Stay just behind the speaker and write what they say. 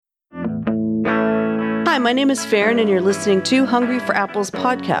Hi, my name is Farron, and you're listening to Hungry for Apples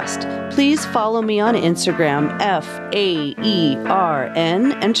podcast. Please follow me on Instagram, FAERN,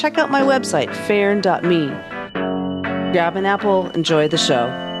 and check out my website, farron.me. Grab an apple, enjoy the show.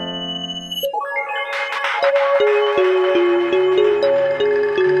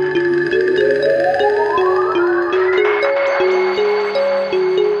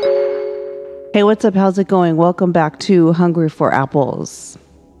 Hey, what's up? How's it going? Welcome back to Hungry for Apples.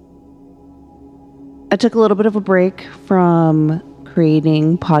 I took a little bit of a break from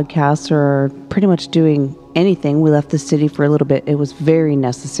creating podcasts or pretty much doing anything. We left the city for a little bit. It was very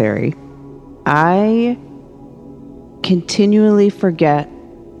necessary. I continually forget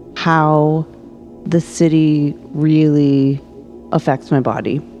how the city really affects my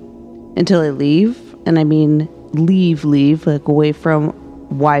body until I leave. And I mean leave, like away from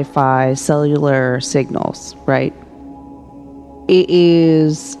Wi-Fi, cellular signals, right? It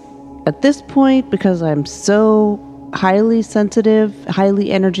is at this point, because I'm so highly sensitive,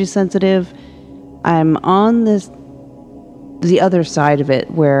 highly energy sensitive, I'm on the other side of it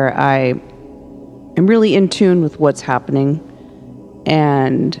where I am really in tune with what's happening.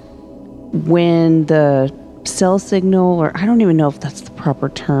 And when the cell signal, or I don't even know if that's the proper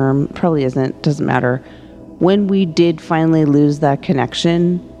term, probably isn't, doesn't matter. When we did finally lose that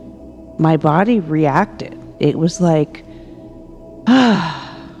connection, my body reacted. It was like,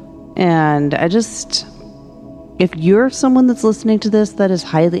 and I just, if you're someone that's listening to this that is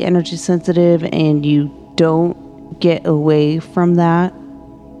highly energy sensitive and you don't get away from that,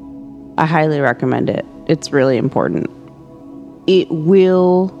 I highly recommend it. It's really important. It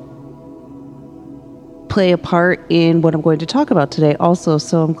will play a part in what I'm going to talk about today also,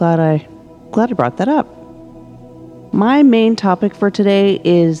 so I'm glad I brought that up. My main topic for today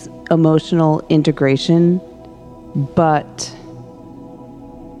is emotional integration, but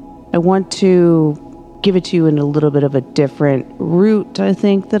I want to give it to you in a little bit of a different route, I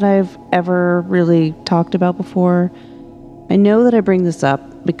think, that I've ever really talked about before. I know that I bring this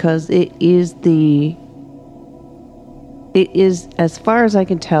up because it is, as far as I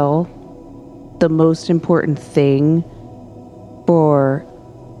can tell, the most important thing for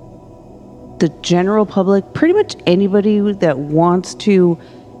the general public, pretty much anybody that wants to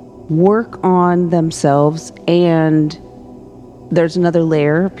work on themselves. And there's another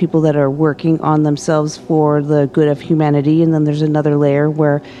layer, people that are working on themselves for the good of humanity. And then there's another layer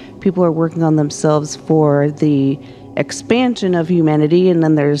where people are working on themselves for the expansion of humanity. And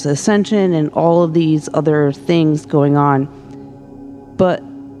then there's ascension and all of these other things going on. But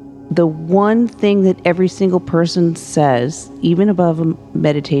the one thing that every single person says, even above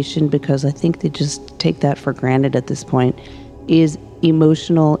meditation, because I think they just take that for granted at this point, is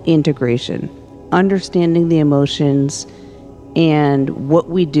emotional integration. Understanding the emotions and what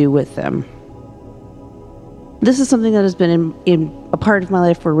we do with them. This is something that has been in a part of my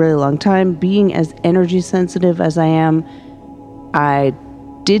life for a really long time. Being as energy sensitive as I am, I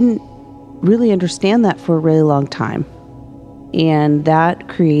didn't really understand that for a really long time. And that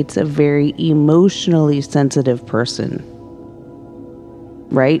creates a very emotionally sensitive person,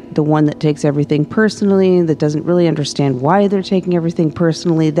 right? The one that takes everything personally, that doesn't really understand why they're taking everything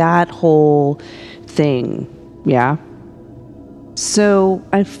personally, that whole thing, yeah? So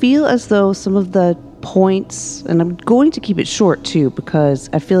I feel as though some of the points, and I'm going to keep it short too, because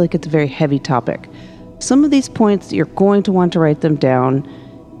I feel like it's a very heavy topic. Some of these points, you're going to want to write them down.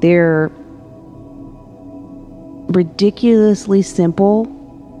 They're ridiculously simple,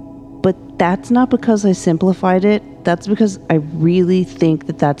 but that's not because I simplified it. That's because I really think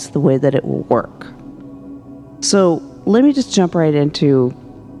that that's the way that it will work. So let me just jump right into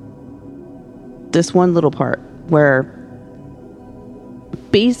this one little part where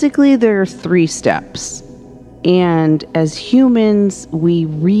basically there are 3 steps. And as humans, we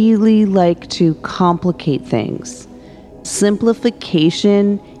really like to complicate things.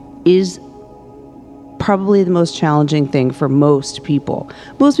 Simplification is probably the most challenging thing for most people.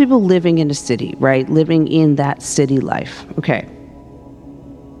 Most people living in a city, right? Living in that city life. Okay.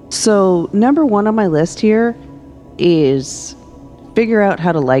 So number 1 on my list here is figure out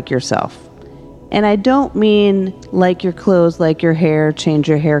how to like yourself. And I don't mean like your clothes, like your hair, change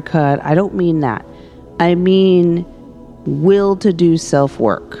your haircut. I don't mean that. I mean will to do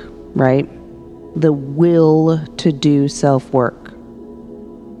self-work, right? The will to do self-work.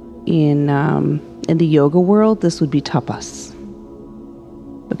 In the yoga world, this would be tapas.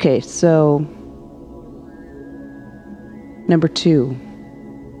 Okay, so number 2,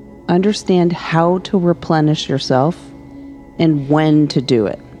 understand how to replenish yourself and when to do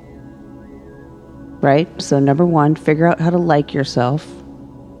it. Right? So number 1, figure out how to like yourself.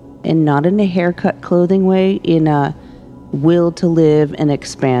 and not in a haircut clothing way, in a will to live and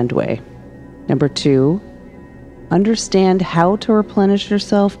expand way. Number 2, understand how to replenish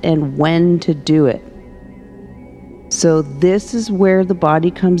yourself and when to do it. So this is where the body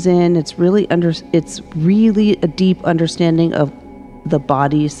comes in. It's really a deep understanding of the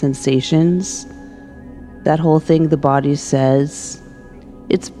body's sensations. That whole thing the body says.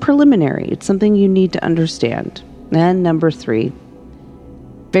 It's preliminary. It's something you need to understand. And number 3,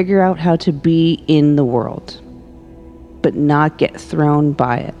 figure out how to be in the world, but not get thrown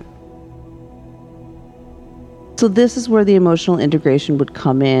by it. So this is where the emotional integration would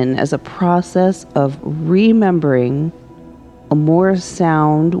come in as a process of remembering a more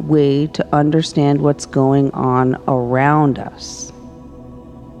sound way to understand what's going on around us.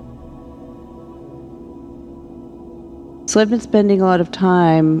 So I've been spending a lot of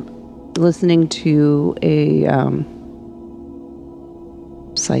time listening to a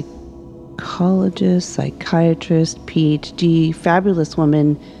psychologist, psychiatrist, PhD, fabulous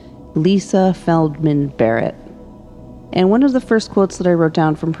woman, Lisa Feldman Barrett. And one of the first quotes that I wrote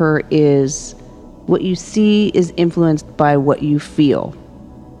down from her is, "What you see is influenced by what you feel."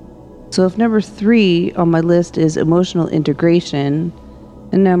 So if number 3 on my list is emotional integration,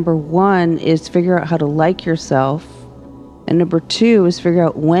 and number 1 is figure out how to like yourself, and number 2 is figure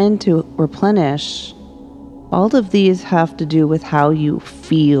out when to replenish, all of these have to do with how you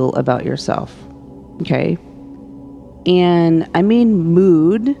feel about yourself. Okay? And I mean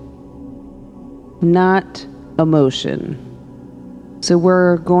mood, not emotion. So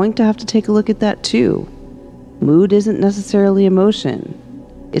we're going to have to take a look at that too. Mood isn't necessarily emotion.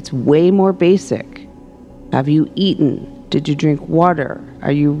 It's way more basic. Have you eaten? Did you drink water?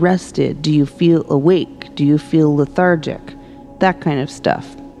 Are you rested? Do you feel awake? Do you feel lethargic? That kind of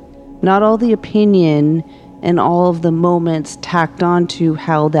stuff. Not all the opinion and all of the moments tacked onto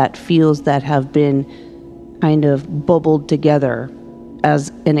how that feels that have been kind of bubbled together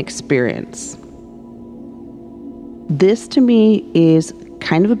as an experience. This to me is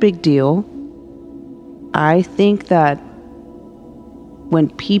kind of a big deal. I think that when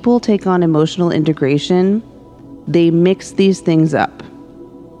people take on emotional integration, they mix these things up.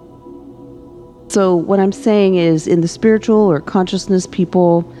 So what I'm saying is, in the spiritual or consciousness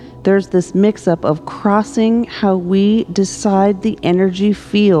people, there's this mix-up of crossing how we decide the energy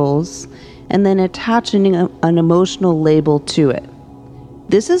feels and then attaching an emotional label to it.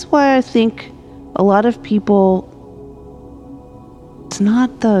 This is why I think a lot of people, it's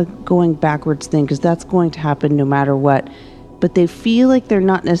not the going backwards thing, because that's going to happen no matter what, but they feel like they're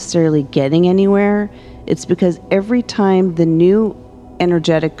not necessarily getting anywhere. It's because every time the new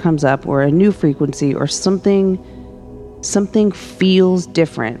energetic comes up, or a new frequency, or something feels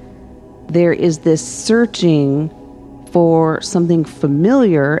different, there is this searching for something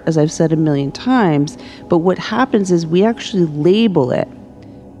familiar, as I've said a million times. But what happens is we actually label it.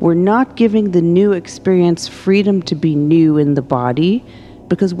 We're not giving the new experience freedom to be new in the body,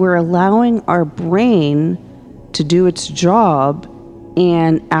 because we're allowing our brain to do its job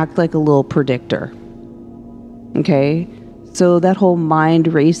and act like a little predictor. Okay? So that whole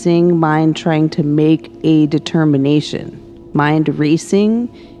mind racing, mind trying to make a determination. Mind racing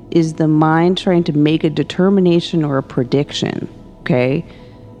is the mind trying to make a determination or a prediction. Okay?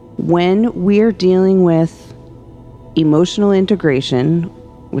 When we're dealing with emotional integration,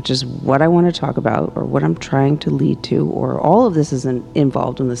 which is what I want to talk about, or what I'm trying to lead to, or all of this is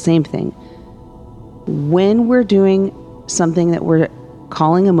involved in the same thing. When we're doing something that we're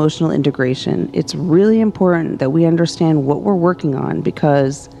calling emotional integration, it's really important that we understand what we're working on,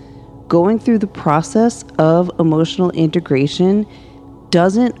 because going through the process of emotional integration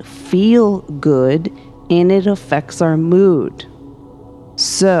doesn't feel good, and it affects our mood.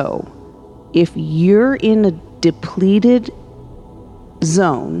 So if you're in a depleted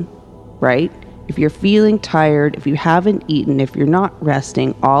zone, right? If you're feeling tired, if you haven't eaten, if you're not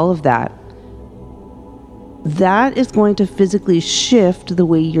resting, all of that is going to physically shift the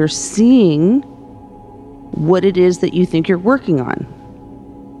way you're seeing what it is that you think you're working on,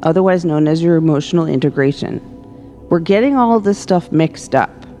 otherwise known as your emotional integration. We're getting all of this stuff mixed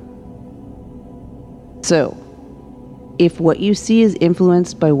up. So if what you see is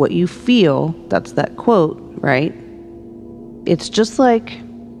influenced by what you feel, that's that quote, right? It's just like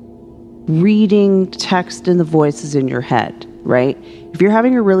reading text and the voices in your head, right? If you're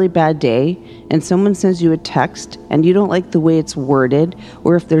having a really bad day and someone sends you a text and you don't like the way it's worded,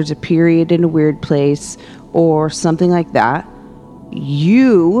 or if there's a period in a weird place or something like that,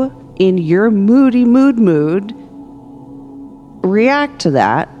 you, in your moody mood, react to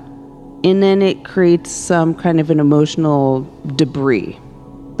that, and then it creates some kind of an emotional debris.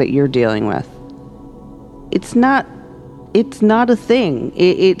 that you're dealing with. It's not a thing.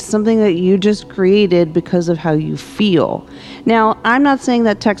 It's something that you just created because of how you feel. Now, I'm not saying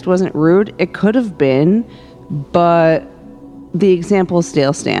that text wasn't rude. It could have been, but the example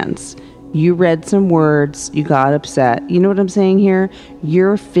still stands. You read some words, you got upset. You know what I'm saying here?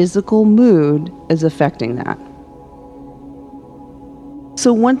 Your physical mood is affecting that.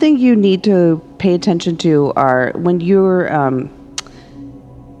 So one thing you need to pay attention to are when you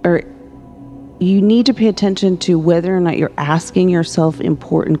need to pay attention to whether or not you're asking yourself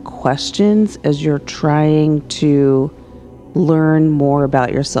important questions as you're trying to learn more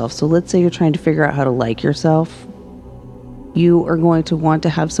about yourself. So let's say you're trying to figure out how to like yourself. You are going to want to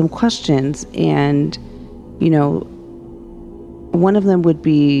have some questions, and one of them would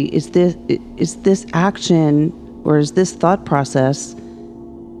be, is this action or is this thought process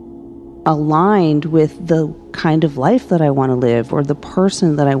aligned with the kind of life that I want to live or the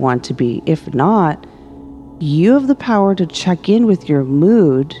person that I want to be? If not, you have the power to check in with your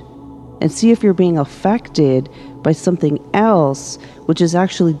mood and see if you're being affected by something else, which is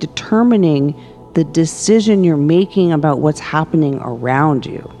actually determining the decision you're making about what's happening around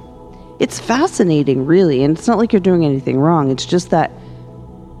you. It's fascinating, really, and it's not like you're doing anything wrong. It's just that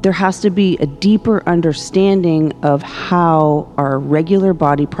there has to be a deeper understanding of how our regular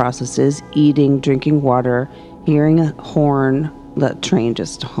body processes, eating, drinking water, hearing a horn, the train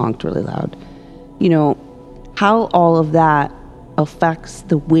just honked really loud, how all of that affects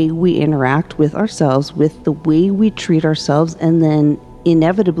the way we interact with ourselves, with the way we treat ourselves, and then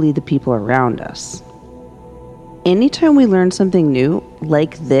inevitably the people around us. Anytime we learn something new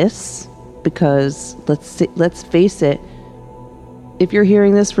like this, because let's face it, if you're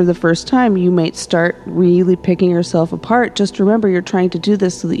hearing this for the first time, you might start really picking yourself apart. Just remember, you're trying to do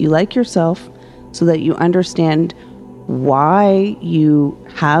this so that you like yourself, so that you understand why you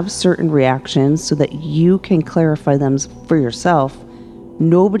have certain reactions, so that you can clarify them for yourself.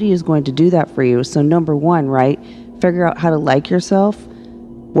 Nobody is going to do that for you. So number one, right? Figure out how to like yourself.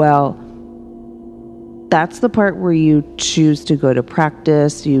 Well, that's the part where you choose to go to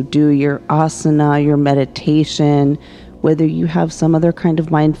practice. You do your asana, your meditation, whether you have some other kind of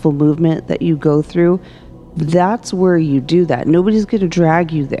mindful movement that you go through. That's where you do that. Nobody's going to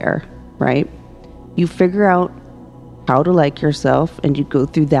drag you there, right? You figure out how to like yourself and you go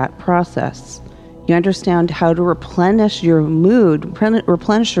through that process. You understand how to replenish your mood,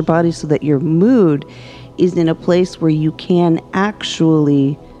 replenish your body so that your mood is in a place where you can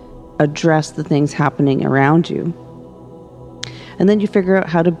actually address the things happening around you. And then you figure out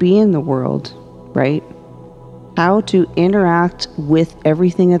how to be in the world, right? How to interact with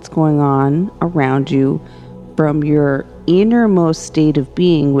everything that's going on around you from your innermost state of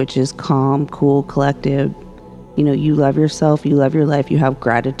being, which is calm, cool, collected. You love yourself, you love your life, you have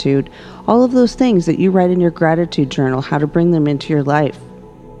gratitude. All of those things that you write in your gratitude journal, how to bring them into your life.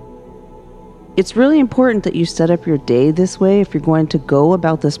 It's really important that you set up your day this way if you're going to go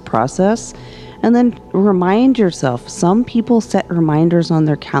about this process, and then remind yourself. Some people set reminders on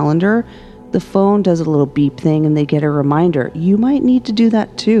their calendar. The phone does a little beep thing and they get a reminder. You might need to do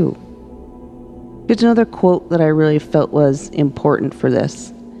that too. Here's another quote that I really felt was important for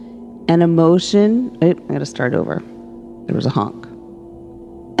this. An emotion, I gotta start over. There was a honk.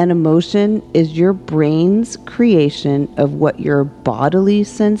 An emotion is your brain's creation of what your bodily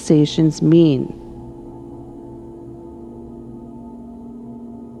sensations mean.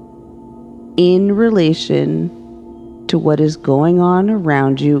 In relation to what is going on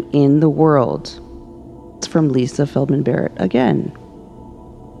around you in the world. It's from Lisa Feldman Barrett again.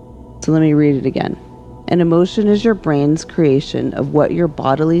 So let me read it again. An emotion is your brain's creation of what your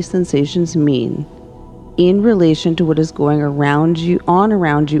bodily sensations mean in relation to what is going around you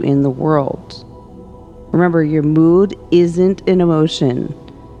in the world. Remember, your mood isn't an emotion.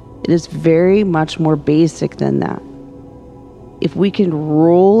 It is very much more basic than that. If we can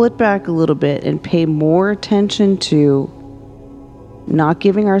roll it back a little bit and pay more attention to not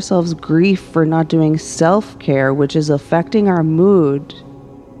giving ourselves grief for not doing self-care, which is affecting our mood,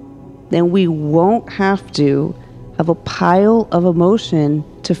 then we won't have to have a pile of emotion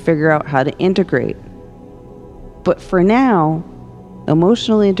to figure out how to integrate. But for now,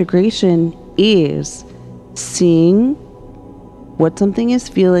 emotional integration is seeing what something is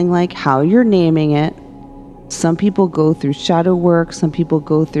feeling like, how you're naming it. Some people go through shadow work, some people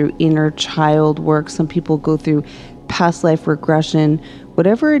go through inner child work, some people go through past life regression.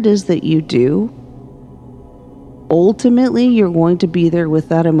 Whatever it is that you do, ultimately you're going to be there with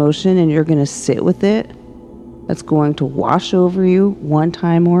that emotion and you're going to sit with it. That's going to wash over you one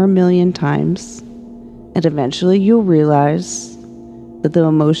time or a million times. And eventually you'll realize that the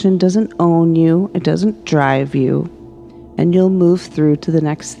emotion doesn't own you, it doesn't drive you, and you'll move through to the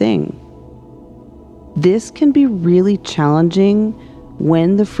next thing. This can be really challenging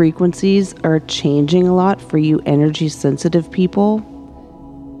when the frequencies are changing a lot for you energy sensitive people.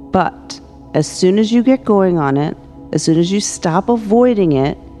 But as soon as you get going on it, as soon as you stop avoiding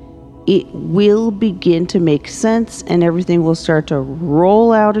it, it will begin to make sense and everything will start to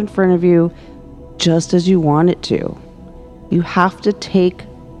roll out in front of you just as you want it to. You have to take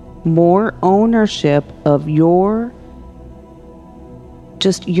more ownership of your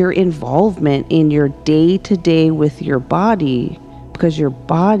involvement in your day-to-day with your body, because your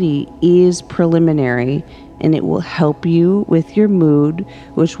body is preliminary and it will help you with your mood,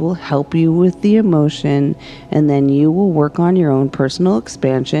 which will help you with the emotion, and then you will work on your own personal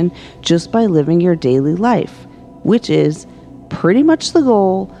expansion just by living your daily life, which is pretty much the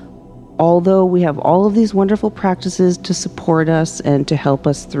goal, although we have all of these wonderful practices to support us and to help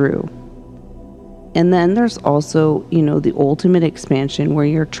us through. And then there's also, the ultimate expansion where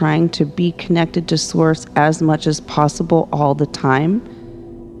you're trying to be connected to source as much as possible all the time.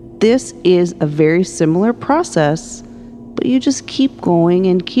 This is a very similar process, but you just keep going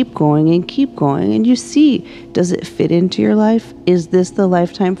and keep going and keep going, and you see, does it fit into your life? Is this the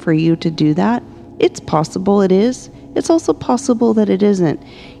lifetime for you to do that? It's possible it is. It's also possible that it isn't.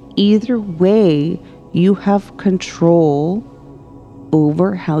 Either way, you have control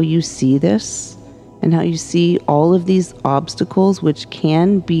over how you see this and how you see all of these obstacles, which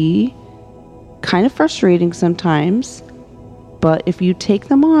can be kind of frustrating sometimes. But if you take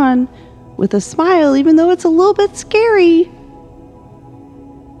them on with a smile, even though it's a little bit scary,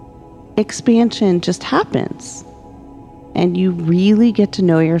 expansion just happens. And you really get to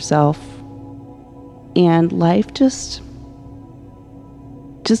know yourself. And life just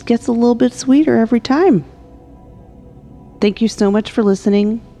gets a little bit sweeter every time. Thank you so much for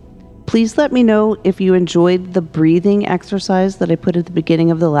listening. Please let me know if you enjoyed the breathing exercise that I put at the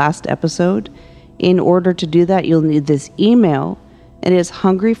beginning of the last episode. In order to do that, you'll need this email. It is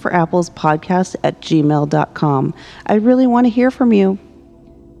hungryforapplespodcast@gmail.com. I really want to hear from you.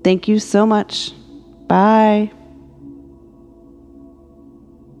 Thank you so much. Bye.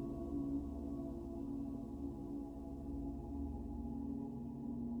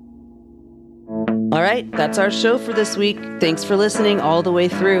 All right, that's our show for this week. Thanks for listening all the way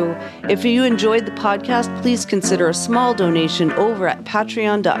through. If you enjoyed the podcast, please consider a small donation over at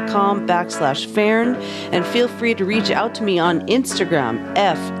patreon.com/Faern, and feel free to reach out to me on Instagram,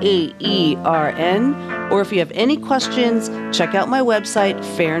 FAERN, or if you have any questions, check out my website,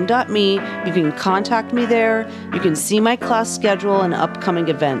 faern.me. You can contact me there. You can see my class schedule and upcoming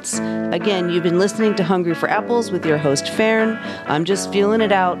events. Again, you've been listening to Hungry for Apples with your host, Faern. I'm just feeling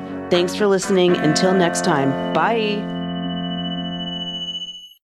it out. Thanks for listening. Until next time, bye.